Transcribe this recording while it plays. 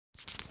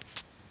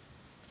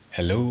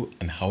Hello,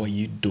 and how are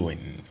you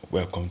doing?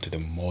 Welcome to the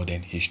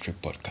Modern History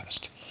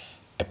Podcast,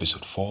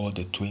 episode 4,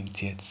 the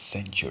 20th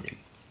Century,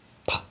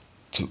 part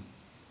 2.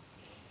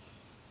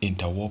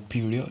 Interwar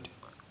Period,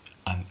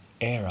 an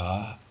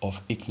era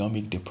of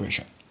economic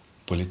depression,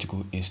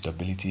 political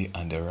instability,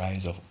 and the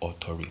rise of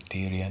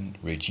authoritarian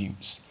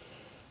regimes,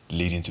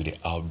 leading to the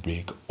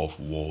outbreak of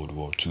World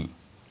War II.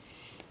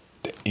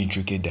 The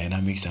intricate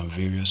dynamics and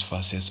various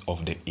facets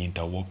of the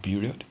interwar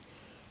period.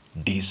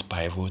 This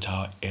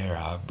pivotal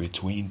era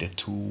between the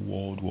two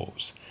world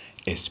wars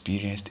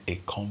experienced a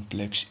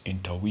complex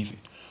interweaving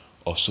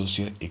of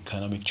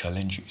socio-economic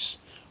challenges,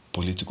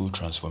 political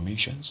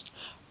transformations,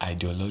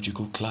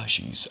 ideological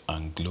clashes,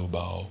 and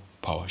global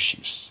power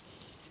shifts.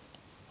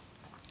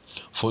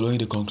 Following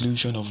the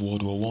conclusion of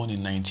World War I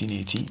in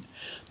 1918,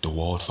 the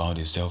world found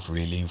itself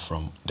reeling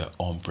from the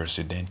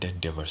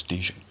unprecedented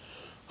devastation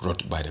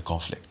wrought by the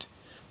conflict.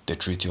 The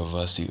Treaty of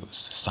Versailles,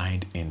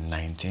 signed in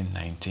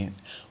 1919,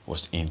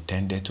 was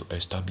intended to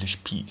establish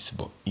peace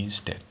but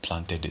instead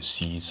planted the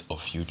seeds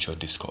of future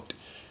discord.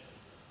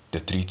 The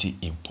treaty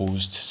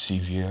imposed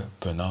severe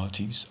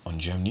penalties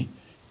on Germany,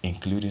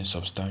 including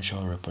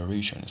substantial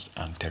reparations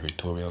and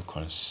territorial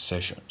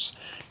concessions,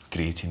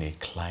 creating a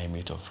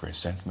climate of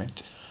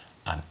resentment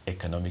and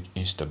economic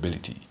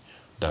instability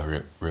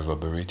that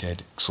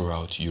reverberated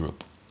throughout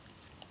Europe.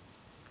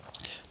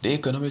 The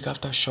economic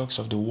aftershocks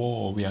of the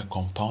war were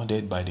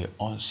compounded by the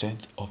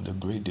onset of the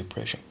Great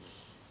Depression.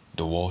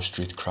 The Wall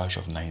Street crash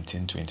of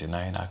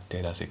 1929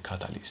 acted as a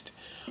catalyst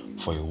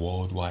for a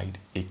worldwide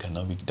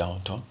economic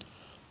downturn,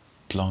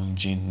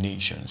 plunging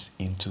nations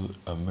into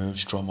a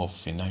maelstrom of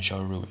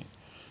financial ruin.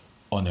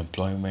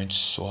 Unemployment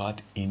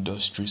soared,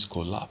 industries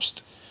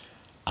collapsed,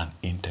 and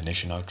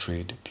international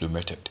trade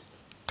plummeted,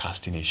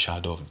 casting a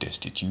shadow of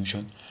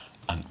destitution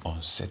and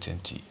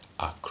uncertainty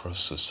across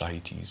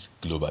societies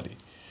globally.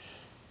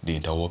 The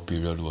interwar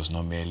period was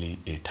not merely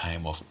a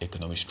time of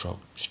economic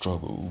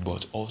struggle,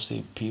 but also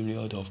a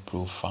period of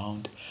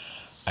profound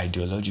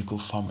ideological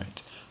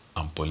ferment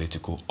and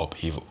political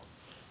upheaval.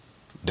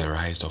 The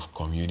rise of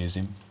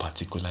communism,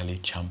 particularly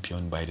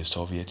championed by the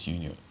Soviet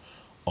Union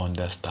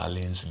under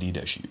Stalin's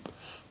leadership,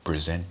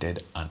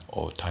 presented an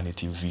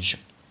alternative vision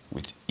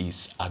with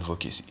its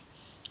advocacy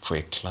for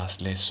a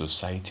classless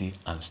society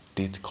and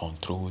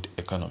state-controlled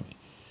economy.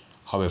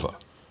 However,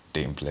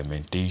 the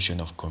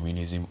implementation of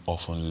communism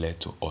often led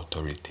to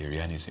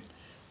authoritarianism,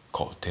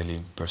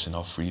 curtailing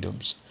personal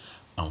freedoms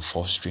and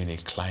fostering a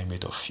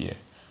climate of fear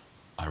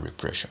and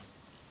repression.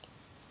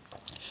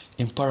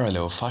 In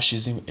parallel,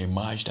 fascism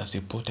emerged as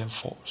a potent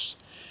force,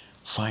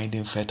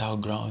 finding fertile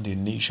ground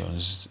in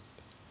nations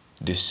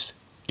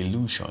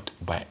disillusioned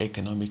by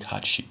economic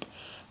hardship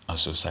and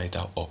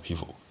societal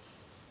upheaval.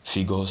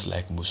 Figures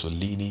like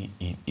Mussolini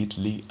in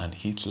Italy and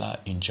Hitler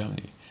in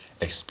Germany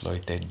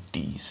exploited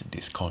this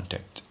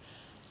discontent,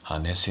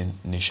 harnessing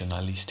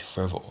nationalist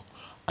fervor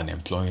and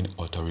employing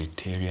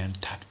authoritarian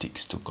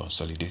tactics to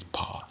consolidate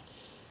power.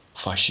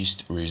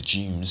 Fascist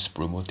regimes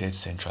promoted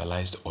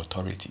centralized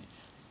authority,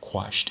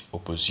 quashed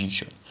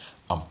opposition,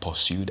 and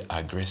pursued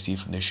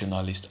aggressive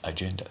nationalist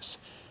agendas,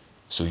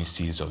 sowing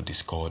seeds of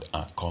discord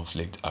and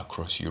conflict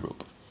across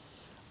Europe.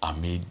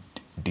 Amid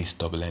these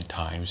turbulent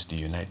times, the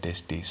United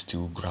States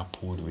still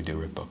grappled with the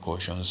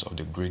repercussions of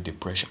the Great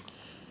Depression.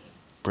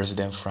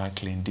 President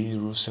Franklin D.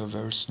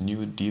 Roosevelt's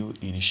New Deal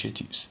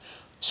initiatives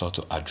sought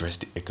to address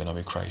the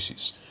economic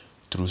crisis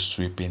through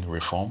sweeping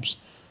reforms,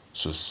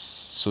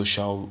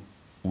 social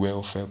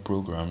welfare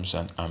programs,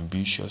 and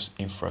ambitious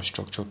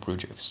infrastructure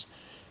projects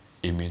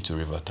aiming to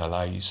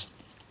revitalize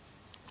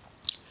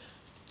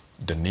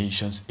the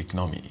nation's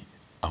economy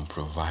and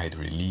provide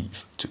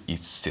relief to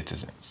its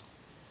citizens.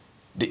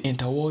 The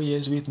interwar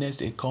years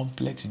witnessed a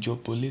complex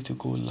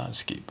geopolitical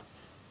landscape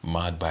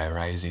marked by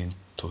rising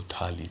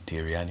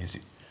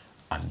totalitarianism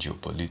and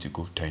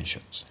geopolitical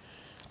tensions.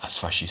 As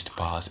fascist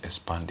powers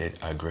expanded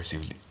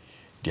aggressively,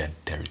 their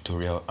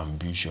territorial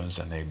ambitions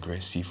and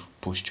aggressive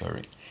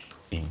posturing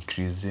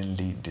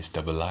increasingly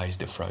destabilized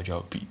the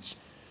fragile peace.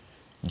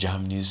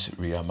 Germany's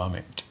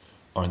rearmament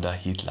under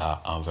Hitler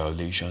and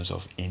violations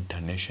of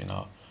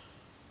international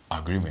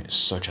agreements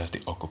such as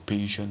the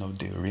occupation of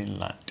the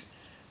Rhineland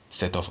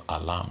set off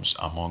alarms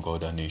among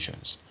other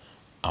nations,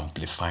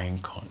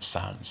 amplifying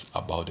concerns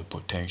about the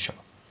potential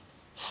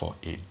for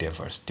a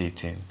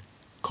devastating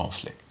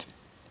conflict.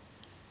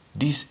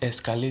 This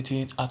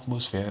escalating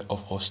atmosphere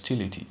of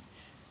hostility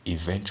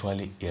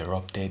eventually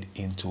erupted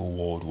into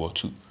World War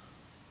II,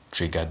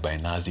 triggered by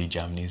Nazi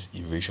Germany's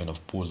invasion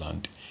of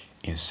Poland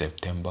in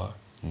September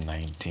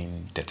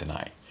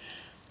 1939.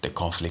 The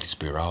conflict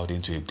spiraled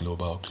into a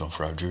global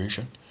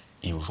conflagration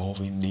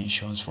involving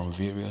nations from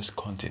various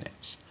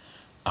continents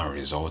and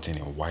resulting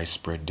in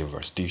widespread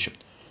devastation,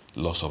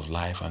 loss of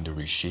life, and the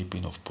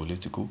reshaping of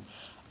political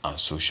and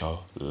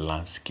social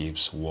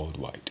landscapes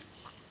worldwide.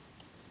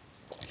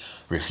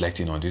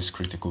 Reflecting on this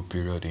critical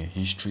period in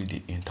history,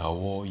 the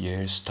interwar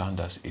years stand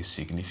as a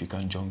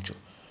significant juncture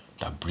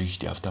that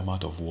bridged the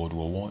aftermath of World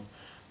War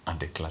I and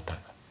the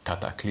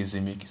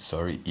cataclysmic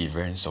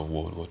events of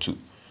World War II.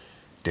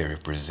 They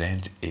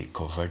represent a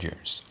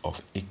convergence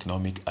of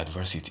economic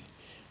adversity,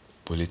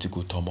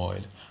 political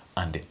turmoil,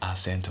 and the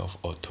ascent of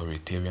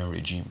authoritarian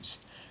regimes,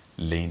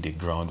 laying the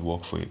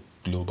groundwork for a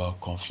global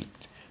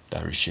conflict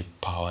that reshaped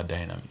power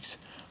dynamics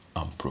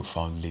and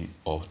profoundly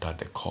altered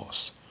the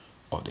course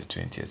of the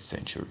 20th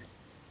century.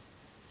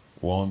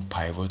 One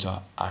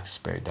pivotal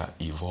aspect that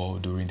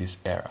evolved during this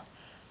era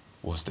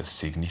was the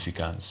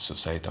significant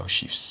societal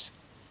shifts.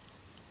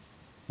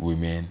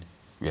 Women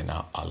were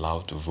now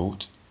allowed to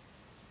vote.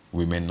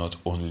 Women not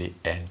only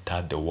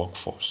entered the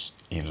workforce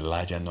in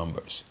larger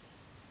numbers,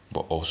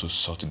 but also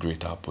sought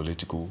greater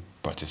political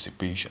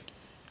participation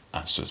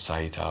and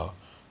societal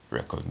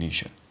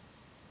recognition.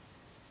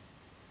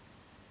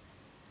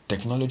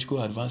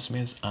 Technological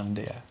advancements and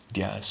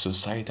their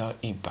societal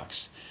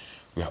impacts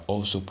were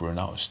also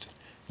pronounced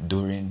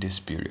during this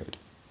period.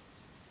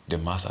 The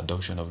mass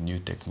adoption of new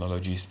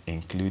technologies,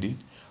 including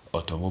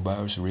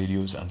automobiles,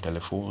 radios, and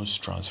telephones,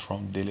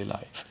 transformed daily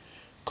life,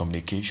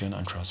 communication,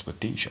 and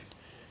transportation.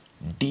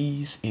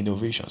 These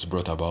innovations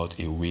brought about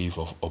a wave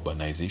of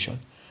urbanization,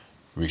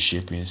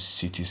 reshaping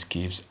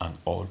cityscapes and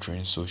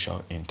altering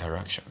social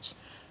interactions.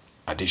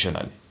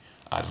 Additionally,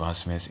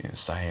 advancements in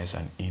science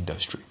and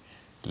industry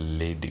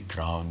laid the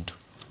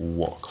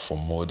groundwork for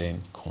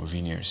modern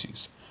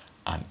conveniences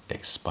and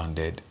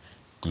expanded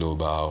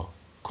global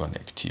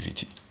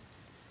connectivity.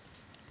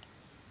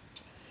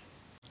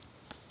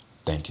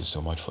 Thank you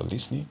so much for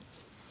listening.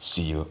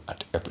 See you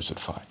at episode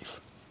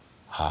 5.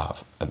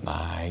 Have a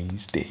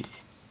nice day.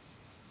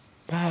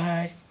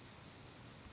 Bye.